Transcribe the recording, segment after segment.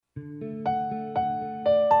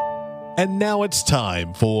And now it's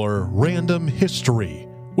time for Random History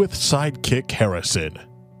with Sidekick Harrison.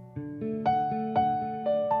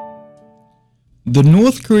 The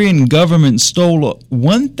North Korean government stole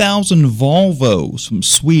 1,000 Volvos from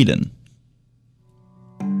Sweden.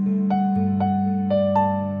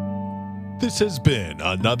 This has been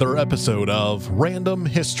another episode of Random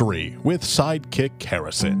History with Sidekick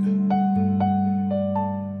Harrison.